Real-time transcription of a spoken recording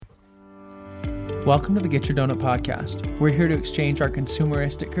Welcome to the Get Your Donut podcast. We're here to exchange our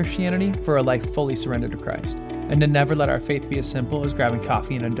consumeristic Christianity for a life fully surrendered to Christ, and to never let our faith be as simple as grabbing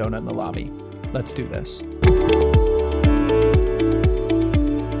coffee and a donut in the lobby. Let's do this.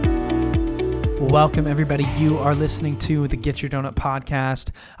 Welcome, everybody. You are listening to the Get Your Donut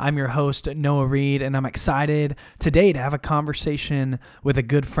podcast. I'm your host, Noah Reed, and I'm excited today to have a conversation with a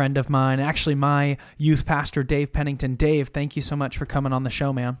good friend of mine, actually my youth pastor, Dave Pennington. Dave, thank you so much for coming on the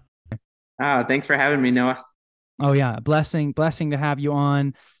show, man. Thanks for having me, Noah. Oh yeah, blessing to have you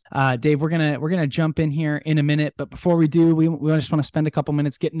on, Dave. We're gonna jump in here in a minute, but before we do, we just want to spend a couple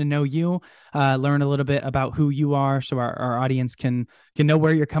minutes getting to know you, learn a little bit about who you are, so our audience can know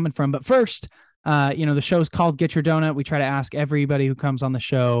where you're coming from. But first, the show's called Get Your Donut. We try to ask everybody who comes on the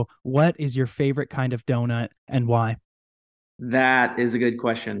show, what is your favorite kind of donut and why? That is a good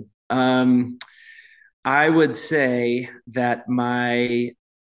question. I would say that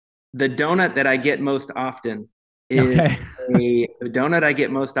the donut that I get most often is Okay. the donut I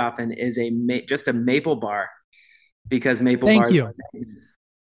get most often is just a maple bar, because maple Thank bars you. are amazing.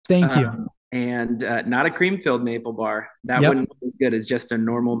 Thank you. And not a cream filled maple bar. That Yep. wouldn't be as good as just a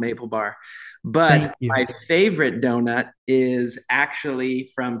normal maple bar. Thank But you. my favorite donut is actually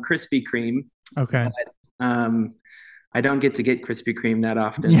from Krispy Kreme. Okay. I don't get to get Krispy Kreme that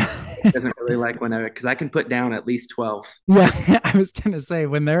often. Yeah. It doesn't really like whenever, because I can put down at least 12. Yeah. I was gonna say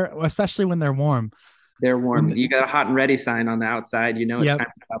especially when they're warm. They're warm. You got a hot and ready sign on the outside. You know it's Yep. time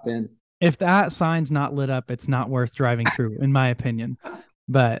to hop in. If that sign's not lit up, it's not worth driving through, in my opinion.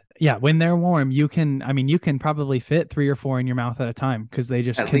 But yeah, when they're warm, you can probably fit 3 or 4 in your mouth at a time because they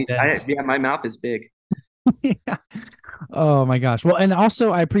just condense. My mouth is big. Yeah. Oh my gosh. Well, and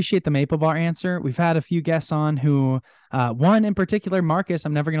also I appreciate the maple bar answer. We've had a few guests on who, one in particular, Marcus,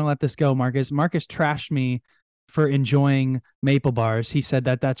 I'm never going to let this go, Marcus. Marcus trashed me for enjoying maple bars. He said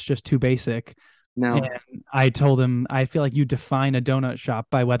that that's just too basic. No, And I told him, I feel like you define a donut shop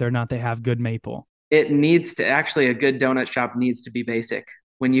by whether or not they have good maple. it needs to actually, a good donut shop needs to be basic.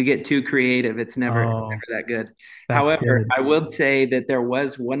 When you get too creative, it's never that good. That's However, good. I would say that there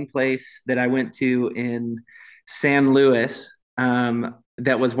was one place that I went to in San Luis,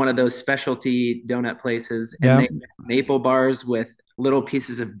 that was one of those specialty donut places, and Yeah. they had maple bars with little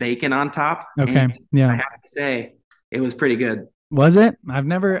pieces of bacon on top. Okay. And Yeah. I have to say, it was pretty good. Was it? I've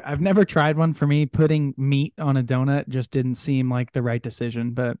never tried one. For me, putting meat on a donut just didn't seem like the right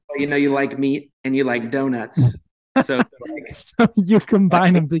decision, but You like meat and you like donuts. So, so you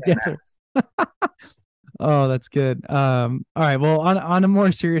combine them together. Oh, that's good. All right. Well, on a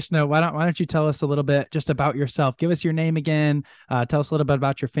more serious note, why don't you tell us a little bit just about yourself? Give us your name again. Tell us a little bit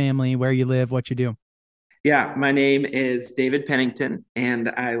about your family, where you live, what you do. yeah, my name is David Pennington, and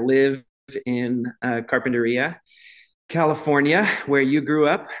I live in Carpinteria, California, where you grew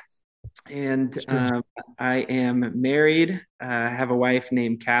up. And I am married. I have a wife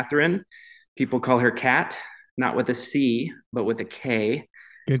named Catherine. People call her Kat, not with a C, but with a K.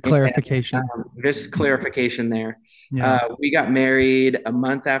 Good clarification. Just clarification there. Yeah. We got married a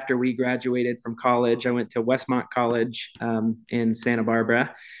month after we graduated from college. I went to Westmont College in Santa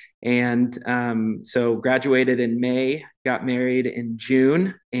Barbara. And so graduated in May, got married in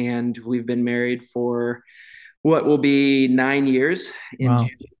June, and we've been married for what will be 9 years in Wow.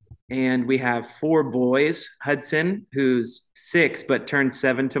 June. And we have 4 boys: Hudson, who's 6 but turns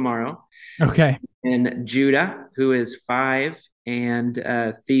 7 tomorrow, Okay. and Judah, who is 5, and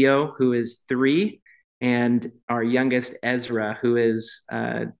Theo, who is 3, and our youngest Ezra, who is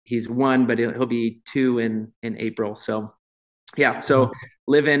he's 1, but he'll be 2 in April. So yeah, so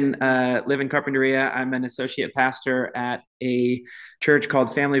live in Carpinteria. I'm an associate pastor at a church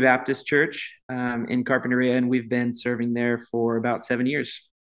called Family Baptist Church in Carpinteria, and we've been serving there for about 7 years.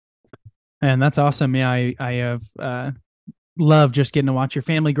 And that's awesome. Yeah, I have loved just getting to watch your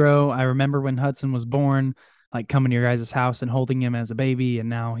family grow. I remember when Hudson was born, like coming to your guys' house and holding him as a baby, and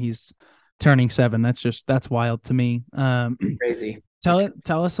now he's turning 7. That's wild to me. Crazy.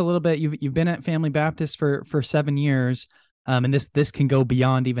 Tell us a little bit. You've been at Family Baptist for 7 years, and this can go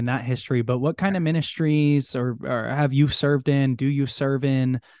beyond even that history. But what kind of ministries or have you served in? Do you serve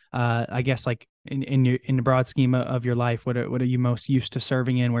in? I guess like in the broad scheme of your life, what are you most used to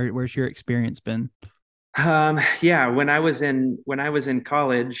serving in? Where's your experience been? Yeah, when I was in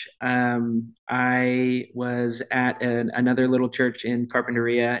college, I was at another little church in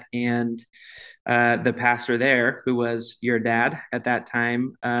Carpinteria, and the pastor there, who was your dad at that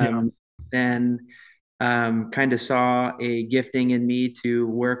time, then kind of saw a gifting in me to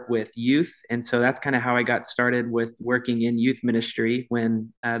work with youth. And so that's kind of how I got started with working in youth ministry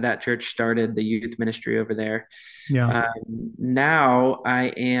when that church started the youth ministry over there. Yeah. Now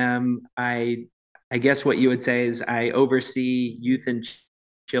I I guess what you would say is I oversee youth and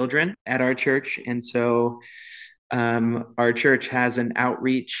children at our church. And so our church has an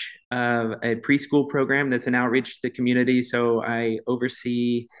outreach, a preschool program that's an outreach to the community. So I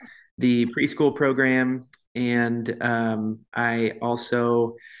oversee the preschool program, and I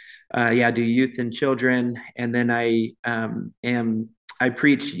also, yeah, do youth and children. And then I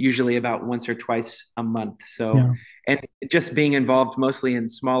preach usually about once or twice a month. So, Yeah. and just being involved mostly in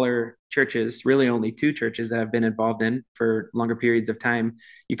smaller churches, really only two churches that I've been involved in for longer periods of time.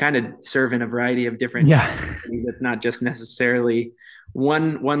 You kind of serve in a variety of different Yeah. capacities. It's not just necessarily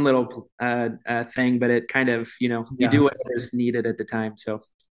one little thing, but it kind of, you Yeah. do whatever's needed at the time. So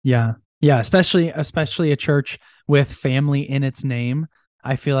Yeah. Yeah. Especially a church with family in its name.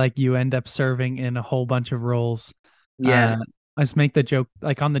 I feel like you end up serving in a whole bunch of roles. yes. Uh, let's make the joke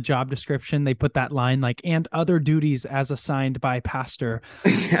like on the job description, they put that line like, and other duties as assigned by pastor.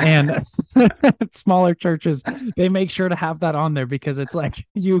 And smaller churches, they make sure to have that on there because it's like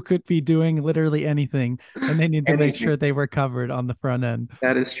you could be doing literally anything and they need to make Anything. sure they were covered on the front end.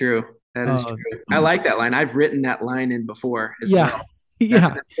 That is true. That is Uh, true. I like that line. I've written that line in before as yeah. well. That's an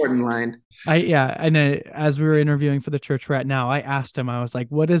Yeah. important line. Yeah, and as we were interviewing for the church right now, I asked him, I was like,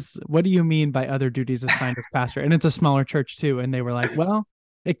 what do you mean by other duties assigned as pastor? And it's a smaller church too. And they were like, well,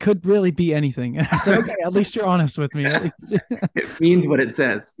 it could really be anything. And I said, okay, at least you're honest with me. At least, It means what it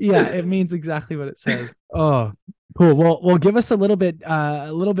says. yeah, it means exactly what it says. Oh, cool. Well, give us a little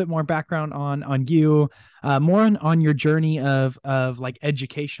bit more background on you, more on your journey of like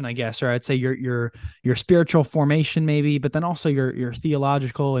education, I guess, or I'd say your spiritual formation maybe, but then also your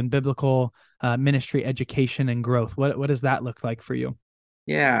theological and biblical ministry education and growth. What does that look like for you?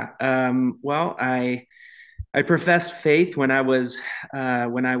 Yeah. Well, I professed faith when I was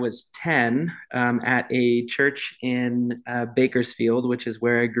 10 at a church in Bakersfield, which is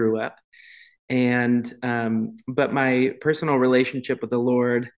where I grew up. And but my personal relationship with the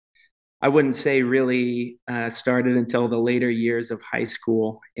Lord, I wouldn't say really started until the later years of high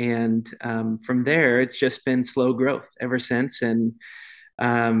school. And from there, it's just been slow growth ever since. And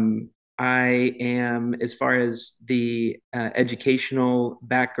um, I am, as far as the educational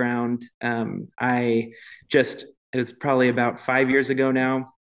background, it was probably about 5 years ago now.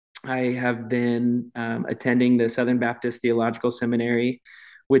 I have been attending the Southern Baptist Theological Seminary,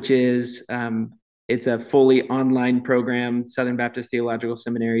 which is it's a fully online program. Southern Baptist Theological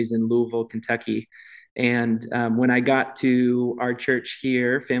Seminaries in Louisville, Kentucky. And when I got to our church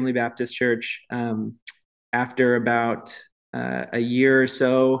here, Family Baptist Church, after about a year or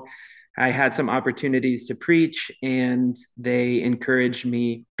so, I had some opportunities to preach, and they encouraged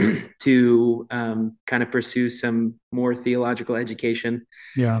me to kind of pursue some more theological education.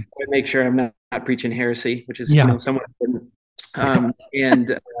 Yeah. Make sure I'm not preaching heresy, which is Yeah. somewhat important.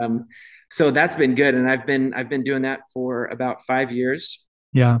 And so that's been good, and I've been doing that for about 5 years.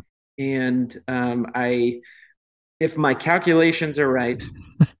 Yeah. And I, if my calculations are right,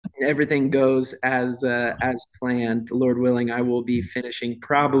 everything goes as planned, Lord willing, I will be finishing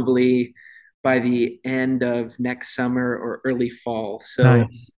probably by the end of next summer or early fall. So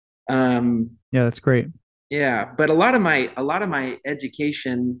Nice. um, Yeah, that's great. yeah, but a lot of my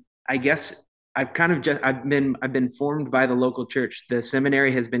education, I guess I've been formed by the local church. The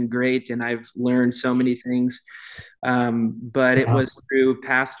seminary has been great, and I've learned so many things. But it Yeah. was through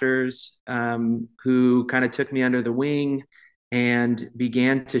pastors who kind of took me under the wing and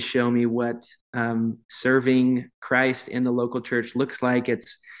began to show me what serving Christ in the local church looks like.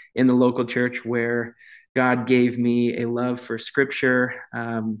 It's in the local church where God gave me a love for scripture,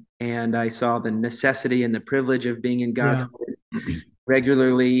 and I saw the necessity and the privilege of being in God's Yeah. word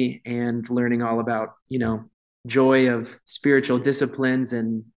regularly and learning all about, joy of spiritual disciplines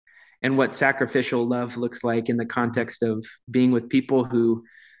and what sacrificial love looks like in the context of being with people who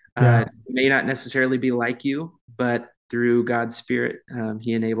Yeah. may not necessarily be like you, but through God's Spirit,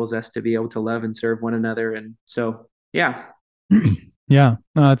 He enables us to be able to love and serve one another. And so, yeah, Yeah,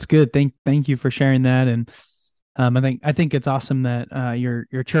 no, it's good. Thank you for sharing that. And I think it's awesome that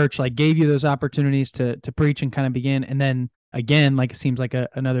your church like gave you those opportunities to preach and kind of begin. And then again, like it seems like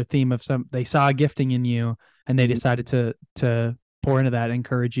another theme of some they saw a gifting in you and they decided to pour into that,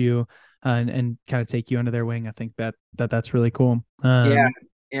 encourage you, and kind of take you under their wing. I think that's really cool. yeah,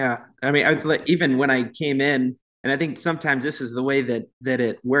 yeah. I mean, I was like, even when I came in, and I think sometimes this is the way that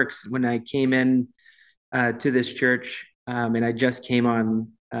it works. When I came in to this church, and I just came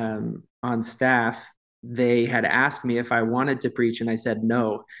on staff, they had asked me if I wanted to preach, and I said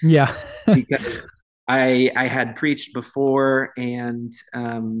no Yeah. because I had preached before, and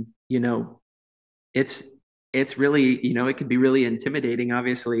it's it's really, it could be really intimidating,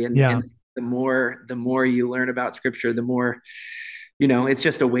 obviously, and Yeah. the more you learn about scripture, the more, it's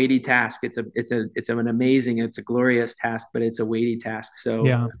just a weighty task. It's a glorious task, but it's a weighty task. So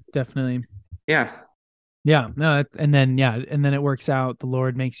Yeah, definitely. yeah. Yeah, no, and then it works out. The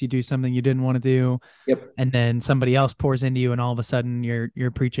Lord makes you do something you didn't want to do, Yep. and then somebody else pours into you, and all of a sudden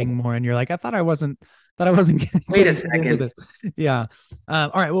you're preaching more, and you're like, I thought I wasn't Wait a getting into second. this. Yeah.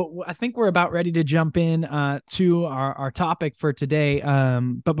 All right. Well, I think we're about ready to jump in to our topic for today.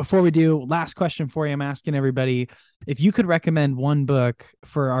 But before we do, last question for you. I'm asking everybody if you could recommend one book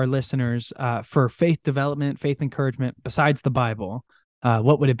for our listeners for faith development, faith encouragement besides the Bible.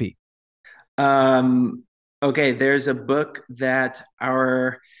 What would it be? Um, okay, there's a book that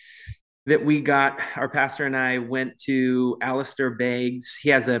we got. Our pastor and I went to Alistair Begg's. He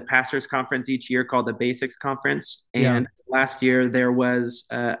has a pastors conference each year called the Basics Conference. Yeah. And last year there was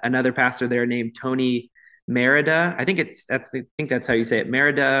another pastor there named Tony Merida. I think that's how you say it,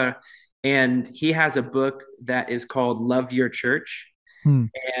 Merida. And he has a book that is called Love Your Church. Hmm.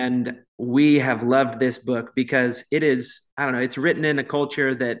 And we have loved this book because it is, I don't know, it's written in a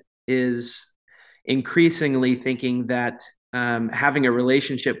culture that is increasingly thinking that having a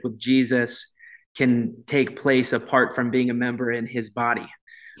relationship with Jesus can take place apart from being a member in his body,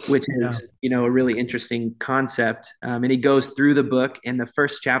 which Yeah. is, a really interesting concept. And he goes through the book, and the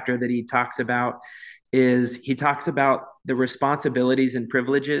first chapter that he talks about the responsibilities and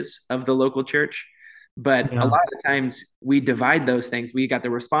privileges of the local church. But a Yeah. lot of times we divide those things. We got the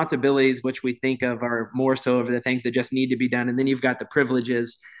responsibilities, which we think of are more so of the things that just need to be done. And then you've got the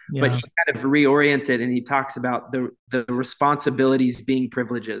privileges. But Yeah. he kind of reorients it, and he talks about the responsibilities being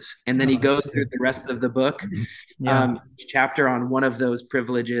privileges. And then he Oh, that's goes through good. the rest of the book, Yeah. chapter on one of those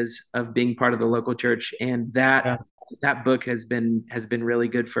privileges of being part of the local church. And Yeah. that book has been really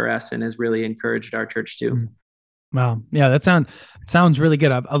good for us and has really encouraged our church too. Mm. Wow. Yeah, sounds really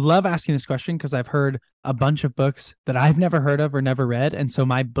good. I love asking this question because I've heard a bunch of books that I've never heard of or never read, and so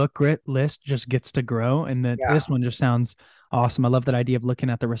my book grit list just gets to grow. And that Yeah. this one just sounds awesome. I love that idea of looking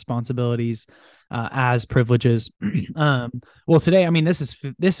at the responsibilities as privileges. Well, today, I mean, this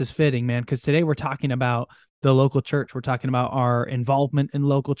is fitting, man, because today we're talking about the local church. We're talking about our involvement in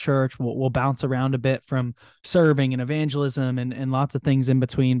local church. We'll bounce around a bit from serving and evangelism and lots of things in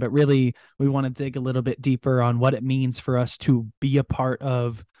between, but really we want to dig a little bit deeper on what it means for us to be a part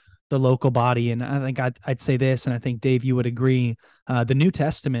of the local body. And I think I'd say this, and I think Dave, you would agree. The New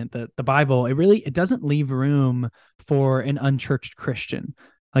Testament, the Bible, it doesn't leave room for an unchurched Christian.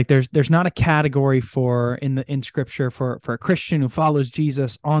 Like there's not a category in Scripture for a Christian who follows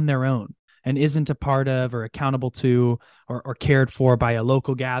Jesus on their own and isn't a part of or accountable to or cared for by a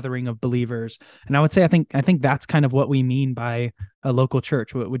local gathering of believers. And I would say I think that's kind of what we mean by a local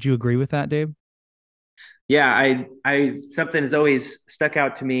church. Would you agree with that, Dave? Yeah, I something has always stuck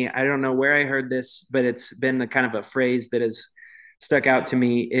out to me. I don't know where I heard this, but it's been a kind of a phrase that has stuck out to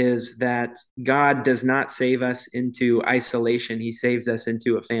me, is that God does not save us into isolation. He saves us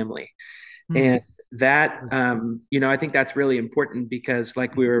into a family. Hmm. And that, I think that's really important because,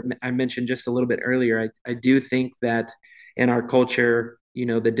 like I mentioned just a little bit earlier, I do think that in our culture, the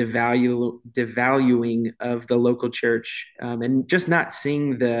devaluing of the local church, and just not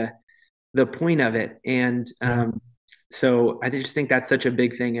seeing the point of it. And Yeah. so I just think that's such a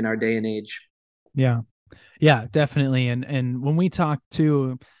big thing in our day and age. Yeah. Yeah, definitely. And when we talk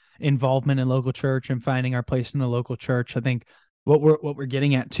to involvement in local church and finding our place in the local church, I think what we're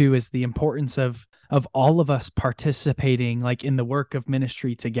getting at too is the importance of all of us participating like in the work of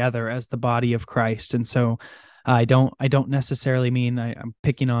ministry together as the body of Christ. And so I don't necessarily mean I'm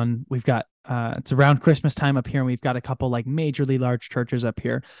picking on we've got it's around Christmas time up here and we've got a couple like majorly large churches up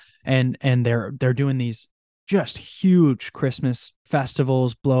here and they're doing these just huge Christmas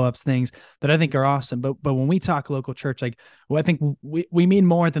festivals, blow ups, things that I think are awesome. But when we talk local church, like well, I think we mean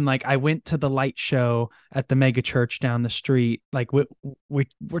more than like I went to the light show at the mega church down the street. Like we're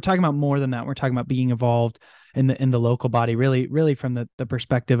talking about more than that. We're talking about being involved in the local body, really from the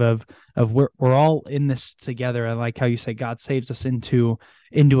perspective of we're all in this together. I like how you say God saves us into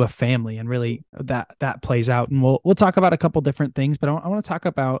a family, and really that plays out. And we'll talk about a couple different things, but I want to talk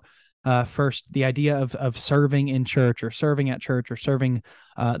about first the idea of serving in church or serving at church or serving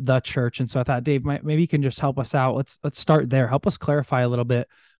the church. And so I thought, Dave, maybe you can just help us out. Let's start there. Help us clarify a little bit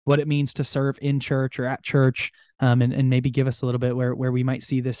what it means to serve in church or at church, and maybe give us a little bit where we might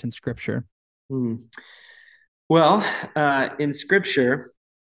see this in Scripture. Hmm. Well, in Scripture,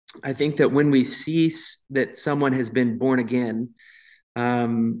 I think that when we see that someone has been born again,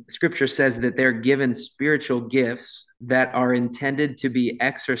 Scripture says that they're given spiritual gifts that are intended to be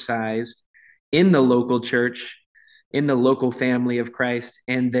exercised in the local church in the local family of Christ,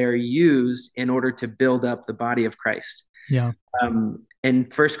 and they're used in order to build up the body of Christ. Yeah. In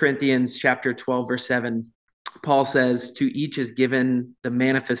 1 Corinthians chapter 12, verse 7, Paul says, to each is given the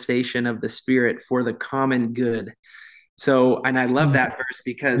manifestation of the Spirit for the common good. So, and I love that verse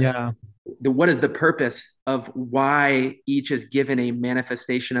because Yeah. what is the purpose of why each is given a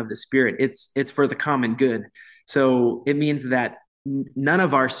manifestation of the Spirit? It's for the common good. So it means that none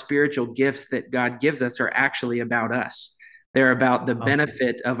of our spiritual gifts that God gives us are actually about us. They're about the Oh,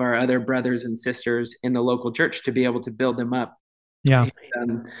 benefit of our other brothers and sisters in the local church to be able to build them up. yeah.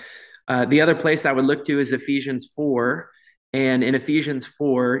 And, the other place I would look to is Ephesians 4. And in Ephesians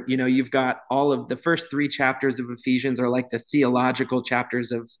 4, you've got all of the first three chapters of Ephesians are like the theological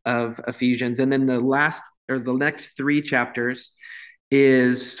chapters of Ephesians. And then the last or the next three chapters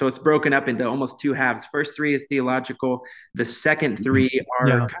so it's broken up into almost two halves. First three is theological. The second three are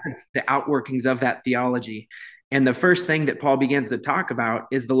Yeah. kind of the outworkings of that theology. And the first thing that Paul begins to talk about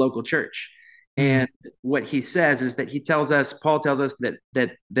is the local church. Mm. And what he says is that Paul tells us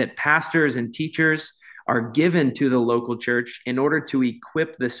that pastors and teachers are given to the local church in order to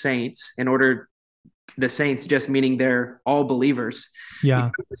equip the saints just meaning they're all believers, Yeah.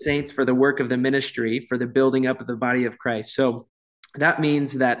 equip the saints for the work of the ministry, for the building up of the body of Christ. So that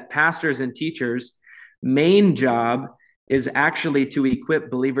means that pastors and teachers' main job is actually to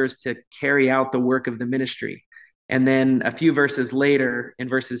equip believers to carry out the work of the ministry. And then a few verses later, in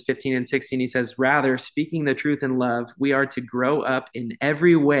verses 15 and 16, he says, rather, speaking the truth in love, we are to grow up in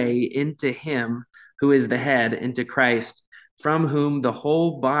every way into him who is the head, into Christ, from whom the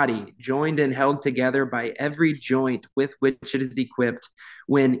whole body, joined and held together by every joint with which it is equipped,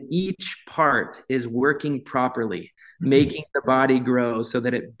 when each part is working properly, making the body grow so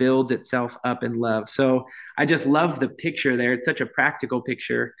that it builds itself up in love. So I just love the picture there. It's such a practical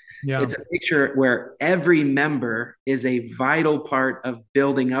picture. Yeah. It's a picture where every member is a vital part of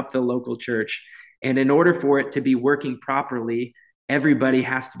building up the local church. And in order for it to be working properly, everybody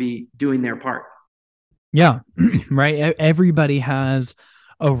has to be doing their part. Yeah. Right. Everybody has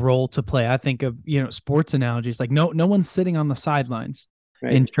a role to play. I think of, sports analogies, like no one's sitting on the sidelines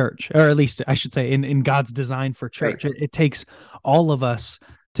Right. in church, or at least I should say in God's design for Right. church. It takes all of us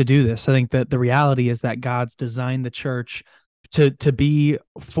to do this. I think that the reality is that God's designed the church to be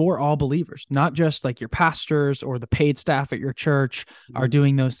for all believers, not just like your pastors or the paid staff at your church are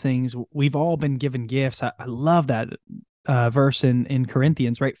doing those things. We've all been given gifts. I love that verse in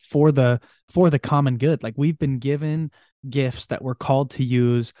Corinthians, right? For the common good. Like we've been given gifts that we're called to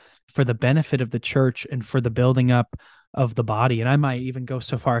use for the benefit of the church and for the building up of the body. And I might even go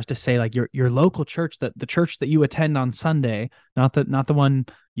so far as to say, like your local church, that the church that you attend on Sunday, not the one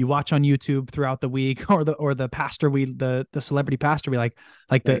you watch on YouTube throughout the week, or the pastor the celebrity pastor like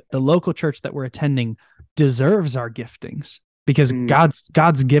the local church that we're attending deserves our giftings, because Mm.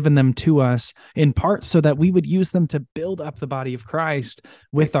 God's given them to us in part so that we would use them to build up the body of Christ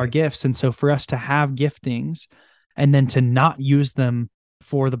with our gifts. And so for us to have giftings and then to not use them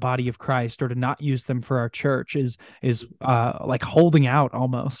for the body of Christ, or to not use them for our church, is like holding out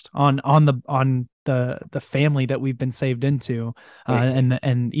almost on the family that we've been saved into,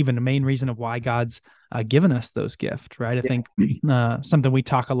 and even the main reason of why God's given us those gifts, right? I think something we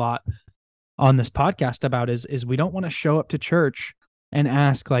talk a lot on this podcast about is we don't want to show up to church and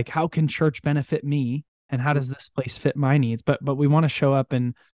ask, like, how can church benefit me, and how does this place fit my needs, but we want to show up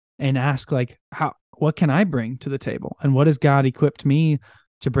and ask, like, what can I bring to the table, and what has God equipped me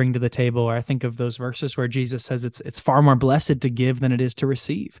to bring to the table? Or I think of those verses where Jesus says it's far more blessed to give than it is to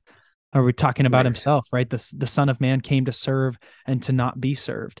receive. Are we talking about himself, right? The Son of Man came to serve and to not be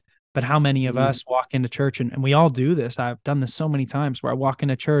served. But how many of us walk into church, and we all do this. I've done this so many times, where I walk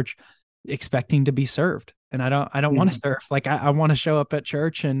into church expecting to be served, and I don't want to serve. Like I want to show up at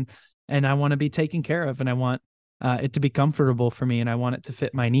church, and I want to be taken care of, and I want it to be comfortable for me, and I want it to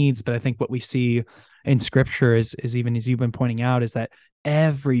fit my needs. But I think what we see in scripture is even as you've been pointing out, is that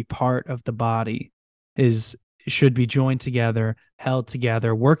every part of the body should be joined together, held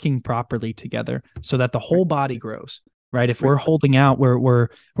together, working properly together, so that the whole body grows. Right? If we're holding out, we're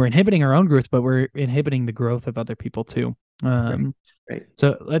inhibiting our own growth, but we're inhibiting the growth of other people too. Right.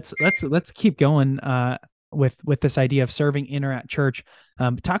 So let's keep going with this idea of serving in or at church.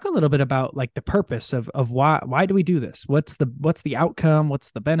 Talk a little bit about like the purpose of why do we do this? What's the outcome?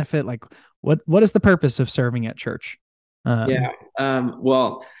 What's the benefit? Like what is the purpose of serving at church?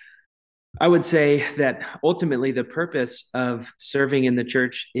 Well, I would say that ultimately the purpose of serving in the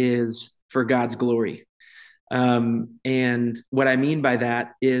church is for God's glory. And what I mean by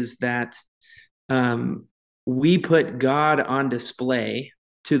that is that we put God on display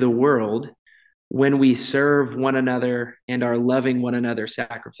to the world when we serve one another and are loving one another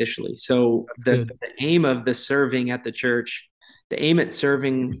sacrificially. So That's good. the aim of the serving at the church, the aim at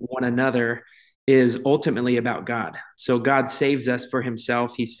serving one another is ultimately about God. So God saves us for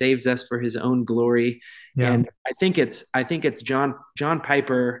himself. He saves us for his own glory. Yeah. And I think it's John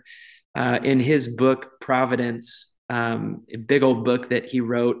Piper in his book Providence, a big old book that he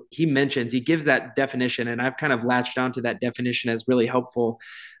wrote. He gives that definition, and I've kind of latched onto that definition as really helpful.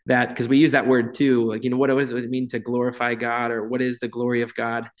 That because we use that word too, like what does it mean to glorify God, or what is the glory of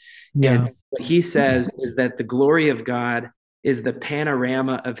God? Yeah. And what he says is that the glory of God is the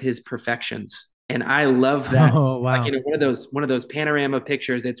panorama of his perfections. And I love that. Oh, Like, wow. one of those panorama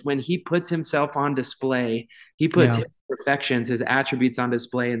pictures, it's when he puts himself on display, he puts Yeah. his perfections, his attributes on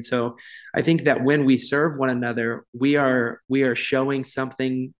display. And so I think that when we serve one another, we are showing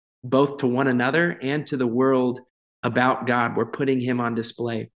something both to one another and to the world about God. We're putting him on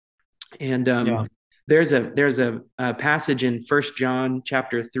display. And Yeah. there's a passage in First John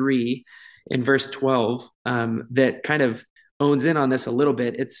chapter 3 in verse 12 that kind of owns in on this a little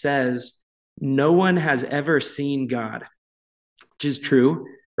bit. It says, "No one has ever seen God," which is true,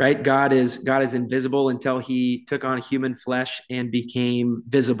 right? God is invisible until he took on human flesh and became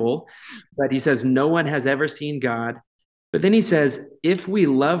visible. But he says, "No one has ever seen God." But then he says, "If we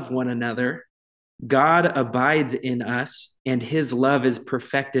love one another, God abides in us, and his love is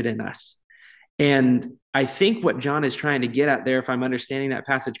perfected in us." And I think what John is trying to get at there, if I'm understanding that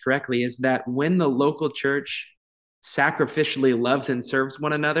passage correctly, is that when the local church sacrificially loves and serves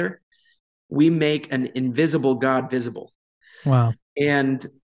one another, we make an invisible God visible. Wow. And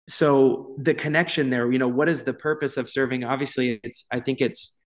so the connection there, what is the purpose of serving? Obviously,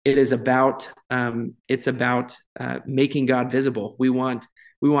 it's about making God visible. We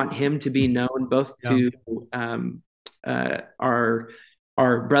want Him to be known both Yeah. to um,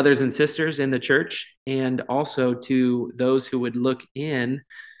 our brothers and sisters in the church, and also to those who would look in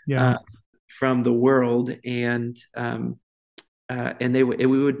Yeah. uh, from the world, and we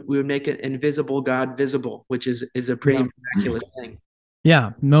would make an invisible God visible, which is a pretty Yeah. miraculous thing.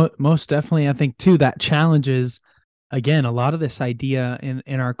 Yeah, most definitely. I think too that challenges again a lot of this idea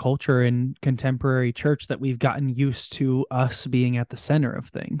in our culture in contemporary church that we've gotten used to us being at the center of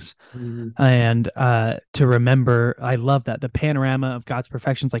things. Mhm. And to remember, I love that the panorama of God's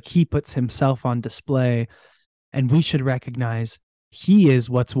perfections, like he puts himself on display, and we should recognize he is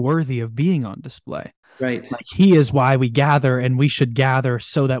what's worthy of being on display. Right. Like he is why we gather, and we should gather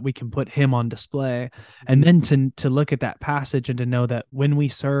so that we can put him on display. And Mhm. then to look at that passage and to know that when we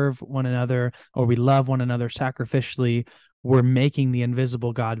serve one another or we love one another sacrificially, we're making the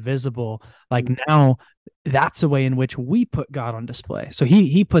invisible God visible. Like now that's a way in which we put God on display. So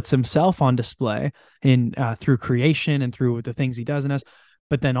he puts himself on display in through creation and through the things he does in us,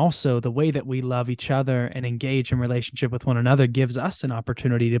 but then also the way that we love each other and engage in relationship with one another gives us an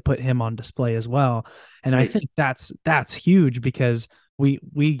opportunity to put him on display as well. And I Right. think that's huge because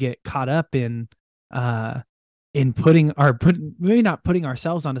we get caught up uh in maybe not putting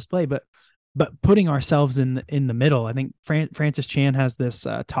ourselves on display, but putting ourselves in the middle. I think Francis Chan has this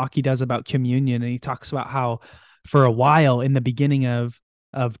talk he does about communion, and he talks about how for a while in the beginning of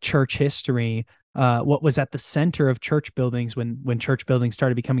church history, what was at the center of church buildings when church buildings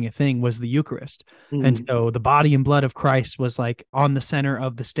started becoming a thing was the Eucharist. And Mhm. so the body and blood of Christ was like on the center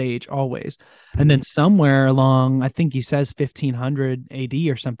of the stage always. And Mhm. then somewhere along, I think he says 1500 AD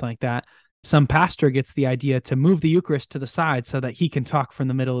or something like that, some pastor gets the idea to move the Eucharist to the side so that he can talk from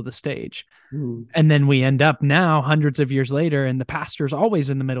the middle of the stage. Mhm. And then we end up now hundreds of years later, and the pastor's always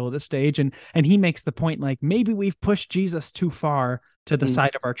in the middle of the stage. And he makes the point like maybe we've pushed Jesus too far to the Mhm.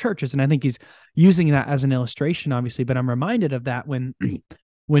 side of our churches. And I think he's using that as an illustration, obviously, but I'm reminded of that when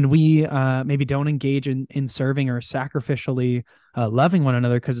when we maybe don't engage in serving or sacrificially loving one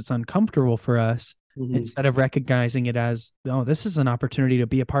another because it's uncomfortable for us, Mhm. instead of recognizing it as, oh, this is an opportunity to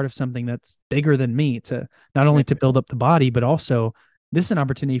be a part of something that's bigger than me, to not only Right. to build up the body, but also this is an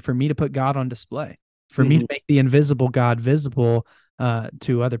opportunity for me to put God on display, for me to Mhm. make the invisible God visible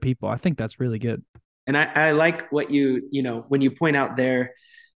to other people. I think that's really good. And I like what when you point out there,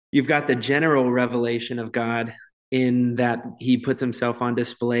 you've got the general revelation of God in that he puts himself on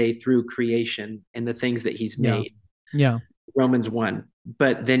display through creation and the things that he's Yeah. made. Yeah. Romans 1.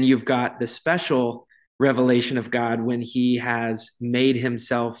 But then you've got the special revelation of God when he has made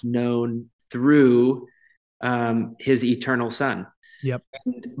himself known through his eternal son. Yep.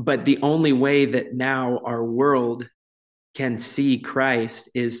 But the only way that now our world can see Christ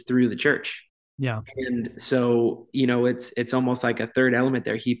is through the church. Yeah. And so, it's almost like a third element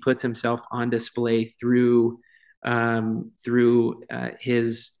there. He puts himself on display through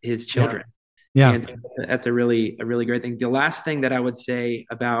his Yeah. children. Yeah. And that's a really great thing. The last thing that I would say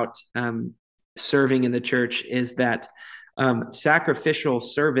about serving in the church is that sacrificial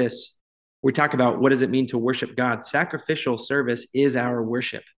service, we talk about what does it mean to worship God? Sacrificial service is our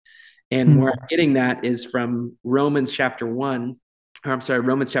worship. And where Mhm. I'm getting that is from Romans chapter 1, or I'm sorry,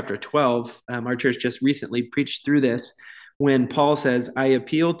 Romans chapter 12. Our church just recently preached through this when Paul says, I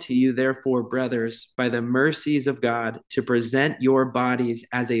appeal to you, therefore, brothers, by the mercies of God, to present your bodies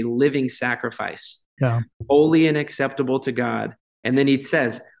as a living sacrifice, Yeah. holy and acceptable to God. And then he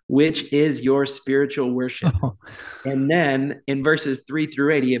says, which is your spiritual worship. And then in verses 3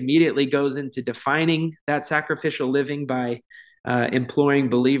 through 8, he immediately goes into defining that sacrificial living by imploring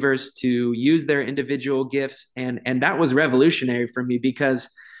believers to use their individual gifts. And that was revolutionary for me because,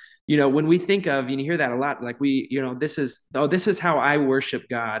 when we think of, you hear that a lot, like this is how I worship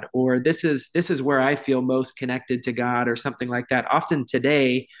God, or this is where I feel most connected to God, or something like that. Often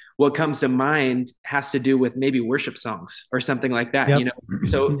today, what comes to mind has to do with maybe worship songs or something like that. Yep.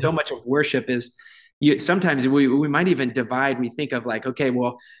 So much of worship is sometimes we might even divide. We think of like, okay,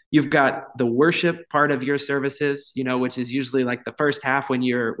 well, you've got the worship part of your services, which is usually like the first half when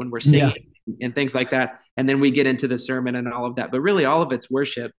we're Yeah. singing and things like that, and then we get into the sermon and all of that. But really, all of it's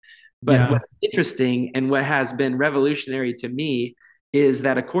worship. But Yeah. what's interesting and what has been revolutionary to me is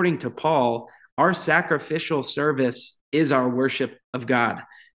that according to Paul, our sacrificial service is our worship of God.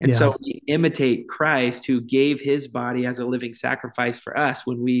 And Yeah. so we imitate Christ, who gave his body as a living sacrifice for us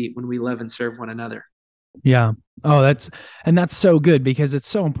when we love and serve one another. Yeah. Oh, that's so good because it's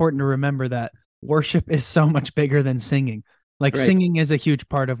so important to remember that worship is so much bigger than singing. Like Right. singing is a huge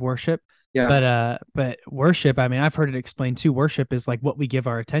part of worship, Yeah. but worship, I mean, I've heard it explained too. Worship is like what we give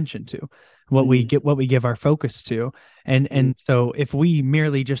our attention to, Mhm. what we give our focus to. Mhm. And so if we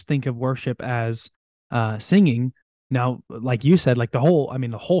merely just think of worship as singing, now like you said, like the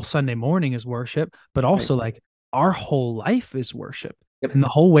whole Sunday morning is worship, but Right. also like our whole life is worship. And Yep. the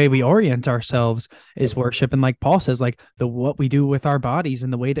whole way we orient ourselves is Yep. worship. And like Paul says, like what we do with our bodies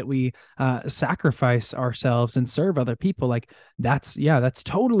and the way that we sacrifice ourselves and serve other people, like that's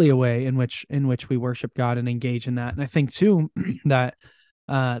totally a way in which we worship God and engage in that. And I think too that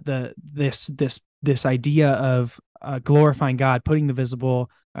the this idea of glorifying God, putting the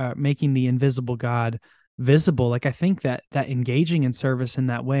visible, making the invisible God visible, like I think that engaging in service in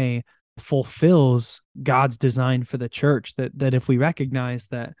that way fulfills God's design for the church. That if we recognize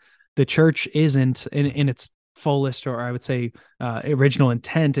that the church isn't in its fullest, or I would say original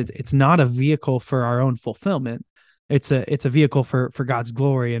intent, it's not a vehicle for our own fulfillment. It's a vehicle for God's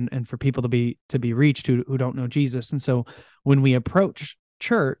glory and for people to be reached who don't know Jesus. And so when we approach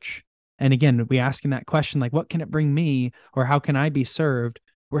church, and again we asking that question, like what can it bring me, or how can I be served,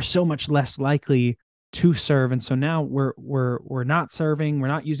 we're so much less likely to serve. And so now we're not serving, we're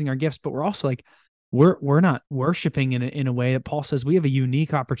not using our gifts, but we're also like we're not worshiping in a way that Paul says we have a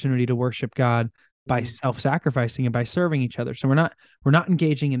unique opportunity to worship God by Mhm. self-sacrificing and by serving each other. So we're not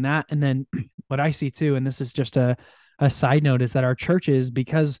engaging in that. And then what I see too, and this is just a side note, is that our churches,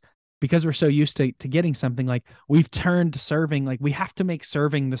 because we're so used to getting something, like we've turned serving, like we have to make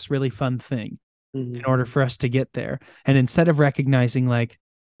serving this really fun thing in Mhm. order for us to get there. And instead of recognizing like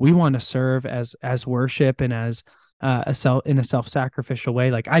we want to serve as worship and as a self in a self-sacrificial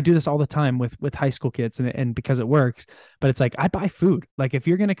way. Like I do this all the time with high school kids, and because it works. But it's like I buy food. Like if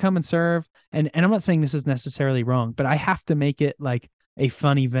you're gonna come and serve, and I'm not saying this is necessarily wrong, but I have to make it like a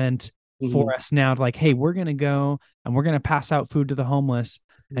fun event for Mhm. us now to like, hey, we're gonna go and we're gonna pass out food to the homeless.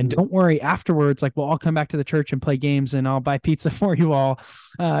 And Mhm. don't worry afterwards, like, well, I'll come back to the church and play games and I'll buy pizza for you all,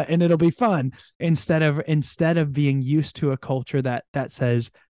 and it'll be fun. Instead of being used to a culture that says,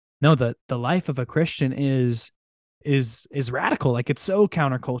 no, the life of a Christian is radical. Like it's so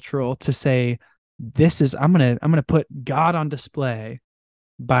countercultural to say this is I'm gonna put God on display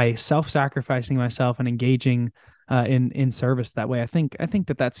by self-sacrificing myself and engaging in service that way. I think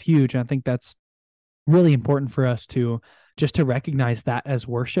that that's huge. And I think that's really important for us to just to recognize that as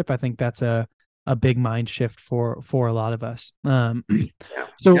worship. I think that's a big mind shift for a lot of us. Yeah.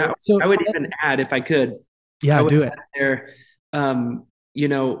 Yeah. So I would even add, if I could, I yeah, would do it. add there, um, you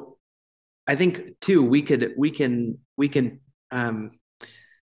know, I think too, we can um,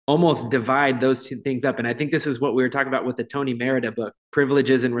 almost divide those two things up. And I think this is what we were talking about with the Tony Merida book,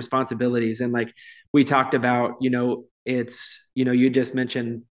 Privileges and Responsibilities. And like we talked about, you just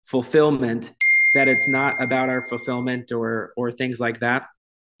mentioned fulfillment, that it's not about our fulfillment or things like that.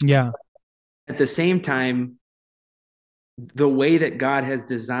 Yeah, At the same time, the way that God has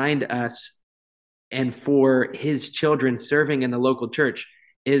designed us and for his children serving in the local church,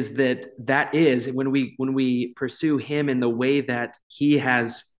 is that is when we pursue him in the way that he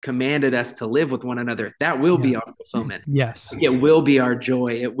has commanded us to live with one another, that will Yeah. be our fulfillment. Yes. Like, it will be our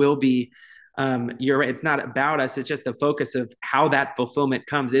joy. It will be, you're right. It's not about us. It's just the focus of how that fulfillment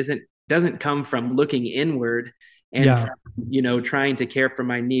comes doesn't come from looking inward and Yeah. from, trying to care for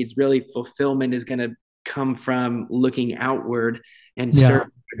my needs. Really, fulfillment is going to come from looking outward and Yeah. serving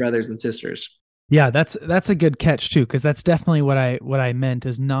my brothers and sisters. Yeah, that's a good catch too, because that's definitely what I meant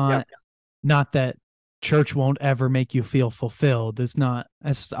is Yep. not that church won't ever make you feel fulfilled.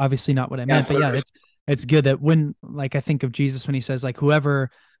 That's obviously not what I Yeah. meant. But yeah, it's good that when, like, I think of Jesus when he says, like, whoever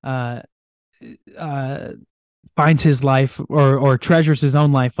uh uh finds his life or treasures his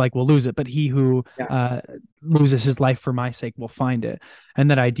own life, like, will lose it, but he who Yeah. loses his life for my sake will find it. And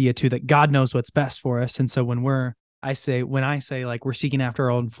that idea too, that God knows what's best for us. And so when I say like we're seeking after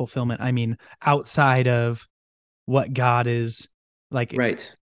our own fulfillment, I mean outside of what God is like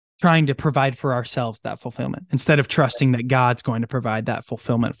Right. trying to provide for ourselves, that fulfillment, instead of trusting that God's going to provide that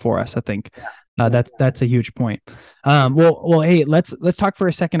fulfillment for us. I think Yeah. that's a huge point. Well, hey, let's talk for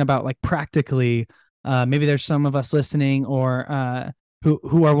a second about, like, practically. Maybe there's some of us listening or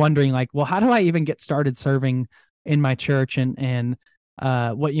who are wondering, like, well, how do I even get started serving in my church, and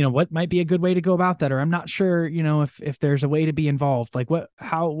what might be a good way to go about that, or I'm not sure, if there's a way to be involved. Like, what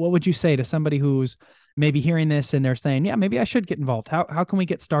would you say to somebody who's maybe hearing this and they're saying, yeah, maybe I should get involved? How can we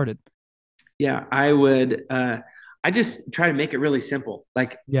get started? Yeah, I would. I just try to make it really simple.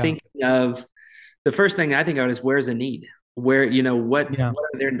 Like, Yeah. thinking of the first thing I think of is, where's a need? Where, Yeah.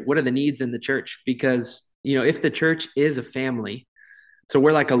 what are the needs in the church? Because, if the church is a family, so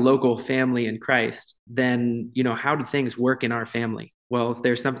we're like a local family in Christ, then, how do things work in our family? Well, if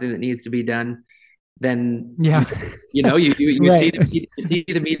there's something that needs to be done, then Yeah. you see Right.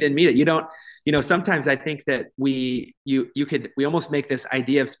 the meat and meet it. You don't, sometimes I think that we almost make this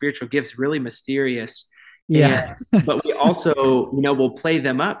idea of spiritual gifts really mysterious, and Yeah. but we also, will play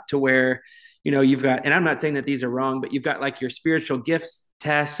them up to where, you've got, and I'm not saying that these are wrong, but you've got like your spiritual gifts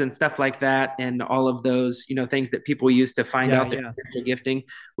tests and stuff like that, and all of those, things that people use to find Yeah. out their Yeah. spiritual gifting,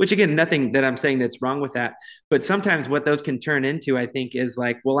 which, again, nothing that I'm saying that's wrong with that. But sometimes what those can turn into, I think, is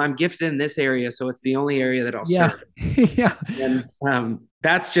like, well, I'm gifted in this area, so it's the only area that I'll Yeah. serve. Yeah. And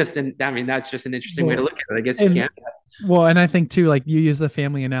that's just an interesting way to Well, look at it. I guess you and can. and I think too, like, you use the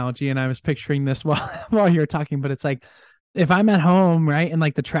family analogy, and I was picturing this while while you were talking, but it's like, if I'm at home, right, and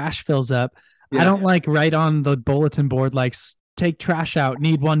like the trash fills up, I Yeah. don't like write on the bulletin board, like, take trash out,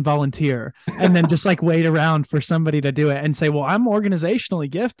 need one volunteer, and then just like wait around for somebody to do it and say, well, I'm organizationally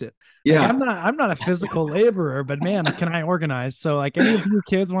gifted. Like, Yeah. I'm not a physical laborer, but man, can I organize? So, like, any of you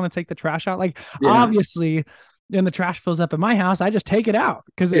kids want to take the trash out? Like, Yeah. obviously, when the trash fills up at my house, I just take it out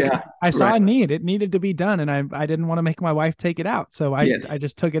because Yeah. I saw Right. a need. It needed to be done, and I didn't want to make my wife take it out, so I Yes.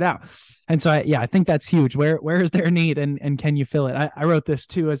 just took it out. And so I think that's huge. Where is there a need, and can you fill it? I wrote this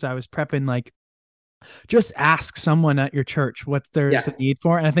too as I was prepping, like, just ask someone at your church what there's Yeah. a need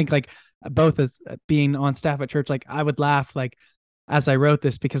for. And I think, like, both as being on staff at church, like, I would laugh, like, as I wrote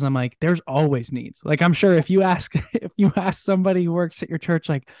this, because I'm like, there's always needs. Like, I'm sure if you ask if you ask somebody who works at your church,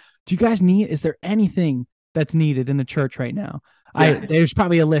 like, do you guys need, is there anything that's needed in the church right now? Yeah. There's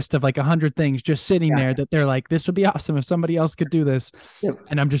probably a list of like 100 things just sitting Yeah. there that they're like, this would be awesome if somebody else could do this. Yep.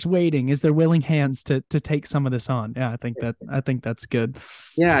 And I'm just waiting. Is there willing hands to take some of this on? Yeah, I think that's good.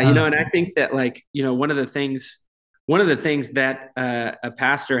 Yeah, Uh, and I think that, like, one of the things that a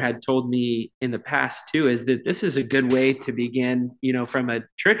pastor had told me in the past too is that this is a good way to begin, from a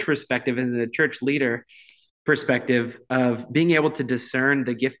church perspective and a church leader perspective, of being able to discern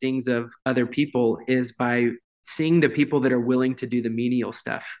the giftings of other people, is by seeing the people that are willing to do the menial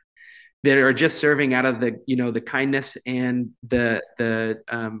stuff, that are just serving out of the kindness and the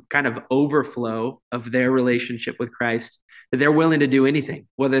kind of overflow of their relationship with Christ, that they're willing to do anything,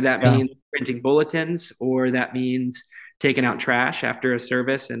 whether that yeah, means printing bulletins or that means taking out trash after a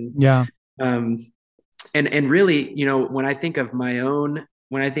service. yeah, Um, and really, when I think of my own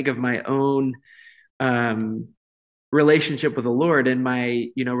um, relationship with the Lord and my,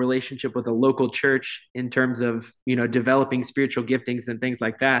 relationship with a local church, in terms of, developing spiritual giftings and things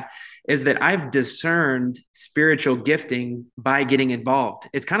like that, is that I've discerned spiritual gifting by getting involved.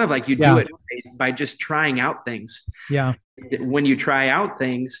 It's kind of like you do yeah, it by just trying out things. yeah, When you try out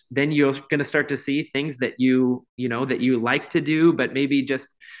things, then you're going to start to see things that you like to do, but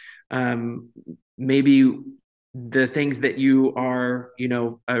um, maybe the things that you are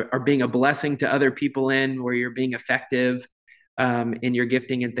being a blessing to other people in, where you're being effective in your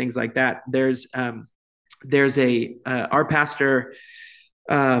gifting and things like that. There's our pastor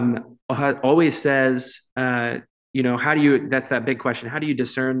always says, how do you, that's that big question. How do you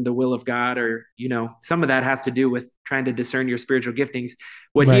discern the will of God? Or, some of that has to do with trying to discern your spiritual giftings.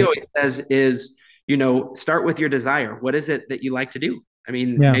 What he Right. always says is, start with your desire. What is it that you like to do? I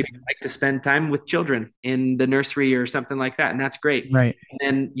mean, Yeah. maybe you like to spend time with children in the nursery or something like that, and that's great. Right.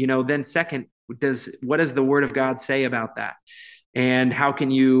 And then, then second, what does the word of God say about that? And how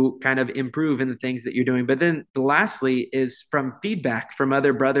can you kind of improve in the things that you're doing? But then lastly is from feedback from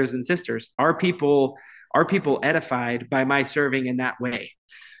other brothers and sisters. Are people edified by my serving in that way?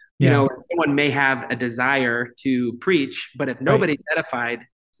 Yeah. Someone may have a desire to preach, but if Right. nobody's edified,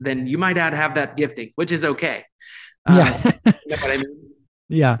 then you might not have that gifting, which is okay. Yeah. You know what I mean?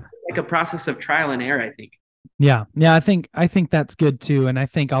 Yeah. Like a process of trial and error, I think. Yeah. Yeah. I think that's good too. And I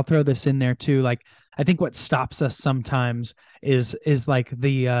think I'll throw this in there too. Like, I think what stops us sometimes is like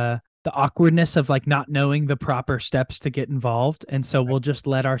the awkwardness of like not knowing the proper steps to get involved. And so we'll just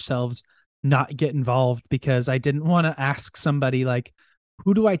let ourselves not get involved because I didn't want to ask somebody like,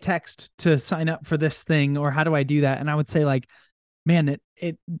 who do I text to sign up for this thing? Or how do I do that? And I would say like, man,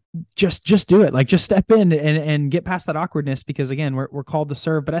 it just do it. Like just step in and get past that awkwardness because again, we're called to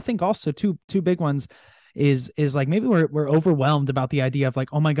serve. But I think also two big ones is like maybe we're overwhelmed about the idea of like,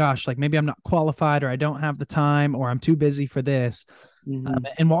 oh my gosh, like maybe I'm not qualified or I don't have the time or I'm too busy for this. Mm-hmm.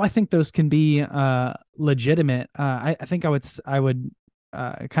 And while I think those can be legitimate, I think I would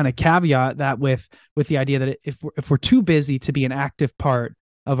kind of caveat that with the idea that if we're too busy to be an active part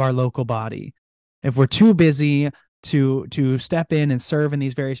of our local body, if we're too busy to step in and serve in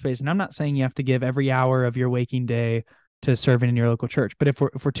these various spaces, and I'm not saying you have to give every hour of your waking day to serving in your local church, but if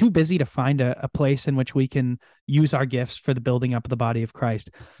we're too busy to find a place in which we can use our gifts for the building up of the body of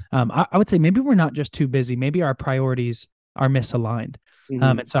Christ, I would say maybe we're not just too busy, maybe our priorities are misaligned.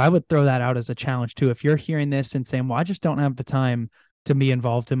 Mm-hmm. And so I would throw that out as a challenge too. If you're hearing this and saying, well, I just don't have the time to be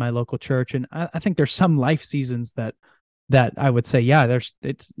involved in my local church. And I think there's some life seasons that I would say, yeah,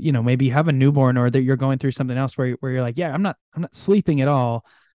 it's, maybe you have a newborn or that you're going through something else where you're like, yeah, I'm not sleeping at all.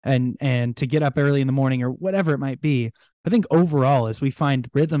 And to get up early in the morning or whatever it might be. I think overall, as we find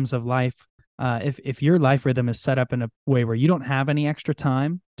rhythms of life, if your life rhythm is set up in a way where you don't have any extra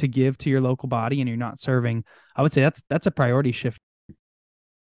time to give to your local body and you're not serving, I would say that's a priority shift.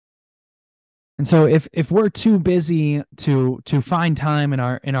 And so if we're too busy to find time in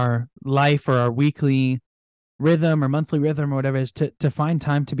our life or our weekly rhythm or monthly rhythm or whatever it is to find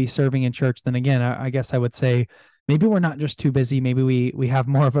time to be serving in church, then again, I guess I would say maybe we're not just too busy. Maybe we have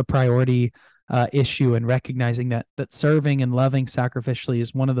more of a priority issue and recognizing that serving and loving sacrificially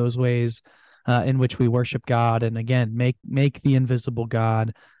is one of those ways in which we worship God. And again, make the invisible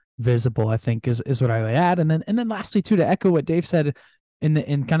God visible, I think is what I would add. And then lastly too, to echo what Dave said in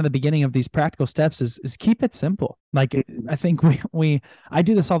kind of the beginning of these practical steps is keep it simple. Like I think I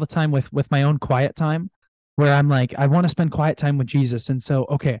do this all the time with my own quiet time where I'm like, I want to spend quiet time with Jesus. And so,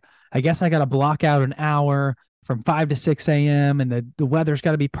 okay, I guess I got to block out an hour from 5 to 6 a.m. and the weather's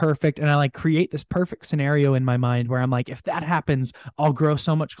got to be perfect. And I like create this perfect scenario in my mind where I'm like, if that happens, I'll grow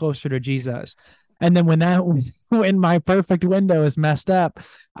so much closer to Jesus. And then when my perfect window is messed up,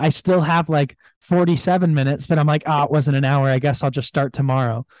 I still have like 47 minutes, but I'm like, oh, it wasn't an hour. I guess I'll just start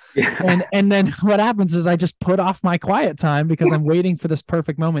tomorrow. Yeah. And then what happens is I just put off my quiet time because I'm waiting for this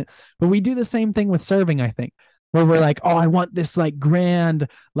perfect moment. But we do the same thing with serving, I think, where we're like, oh, I want this like grand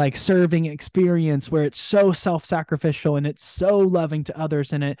like serving experience where it's so self-sacrificial and it's so loving to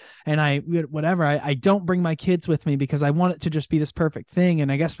others in it. And I don't bring my kids with me because I want it to just be this perfect thing.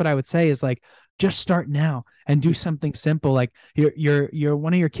 And I guess what I would say is like, just start now and do something simple. Like your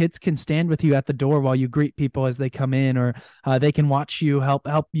one of your kids can stand with you at the door while you greet people as they come in, or they can watch you help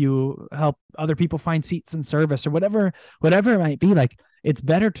other people find seats in service, or whatever it might be. Like it's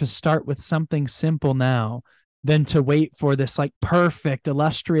better to start with something simple now than to wait for this like perfect,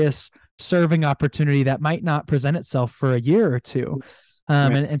 illustrious serving opportunity that might not present itself for a year or two.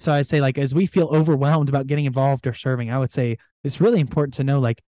 Right. And so I say, like, as we feel overwhelmed about getting involved or serving, I would say it's really important to know,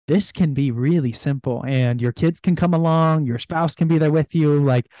 like, this can be really simple and your kids can come along, your spouse can be there with you.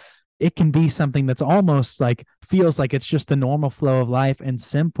 Like, it can be something that's almost like feels like it's just the normal flow of life and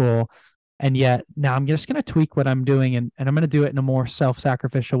simple. And yet now I'm just going to tweak what I'm doing and I'm going to do it in a more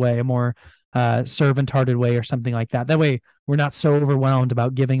self-sacrificial way, a more servant-hearted way or something like that. That way we're not so overwhelmed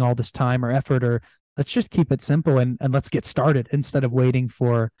about giving all this time or effort, or let's just keep it simple and let's get started instead of waiting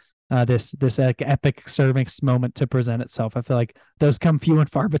for this epic service moment to present itself. I feel like those come few and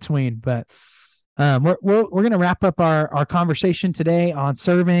far between, but we're going to wrap up our conversation today on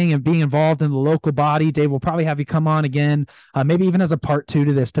serving and being involved in the local body. Dave, we'll probably have you come on again, maybe even as a part 2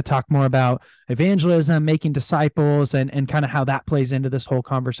 to this, to talk more about evangelism, making disciples, and kind of how that plays into this whole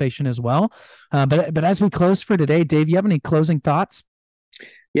conversation as well. But as we close for today, Dave, you have any closing thoughts?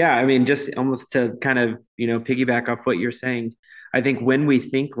 Yeah, I mean, just almost to kind of, piggyback off what you're saying, I think when we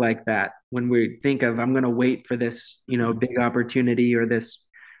think like that, when we think of, I'm going to wait for this, big opportunity or this,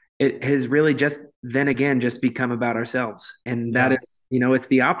 it has really just then again just become about ourselves. And that Yeah. is, it's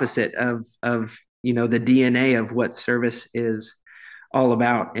the opposite of the DNA of what service is all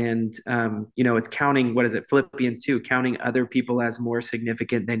about. And it's counting, what is it, Philippians 2, counting other people as more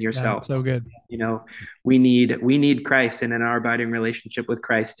significant than Yeah, yourself. so good. We need Christ, and in our abiding relationship with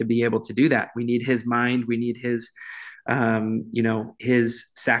Christ to be able to do that. We need his mind, we need his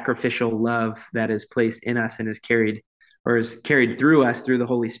sacrificial love that is placed in us and is carried through us through the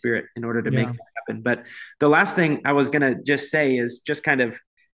Holy Spirit in order to make Yeah. that happen. But the last thing I was going to just say is just kind of,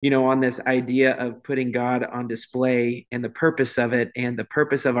 on this idea of putting God on display and the purpose of it and the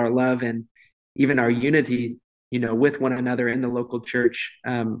purpose of our love and even our unity, with one another in the local church.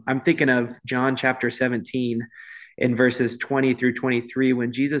 I'm thinking of John chapter 17 in verses 20 through 23,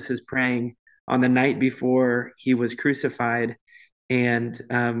 when Jesus is praying on the night before he was crucified. And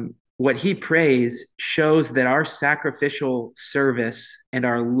what he prays shows that our sacrificial service and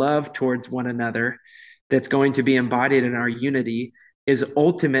our love towards one another that's going to be embodied in our unity is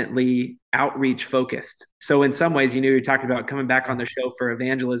ultimately outreach focused. So in some ways, you're talking about coming back on the show for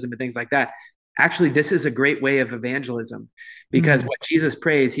evangelism and things like that. Actually, this is a great way of evangelism, because what Jesus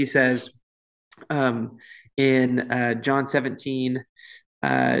prays, he says in John 17,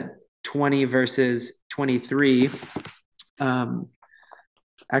 20 verses 23.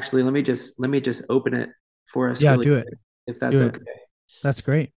 Actually, let me just open it for us. Yeah, really do it. quick, if that's Do it. okay. That's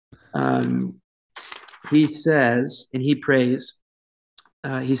great. He says, and he prays,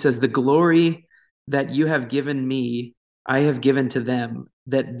 he says, the glory that you have given me, I have given to them,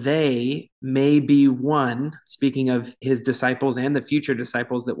 that they may be one, speaking of his disciples and the future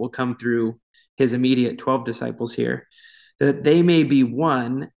disciples that will come through his immediate 12 disciples here, that they may be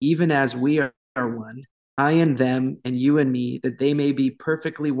one, even as we are one, I and them and you and me, that they may be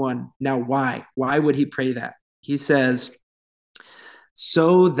perfectly one. Now, why? Why would he pray that? He says,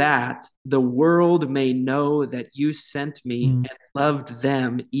 so that the world may know that you sent me and loved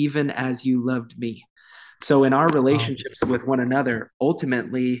them even as you loved me. So in our relationships with one another,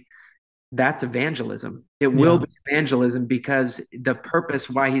 ultimately, that's evangelism. It will be evangelism, because the purpose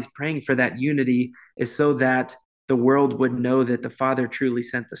why he's praying for that unity is so that the world would know that the Father truly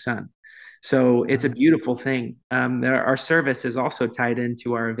sent the Son. So it's a beautiful thing. Our service is also tied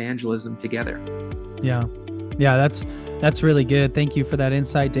into our evangelism together. Yeah. Yeah, that's really good. Thank you for that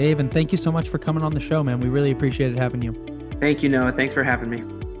insight, Dave. And thank you so much for coming on the show, man. We really appreciated having you. Thank you, Noah. Thanks for having me.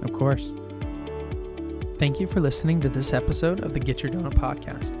 Of course. Thank you for listening to this episode of the Get Your Donut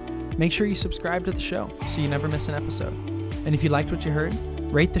podcast. Make sure you subscribe to the show so you never miss an episode. And if you liked what you heard,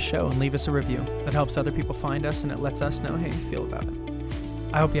 rate the show and leave us a review. That helps other people find us, and it lets us know how you feel about it.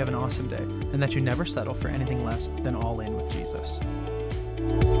 I hope you have an awesome day and that you never settle for anything less than all in with Jesus.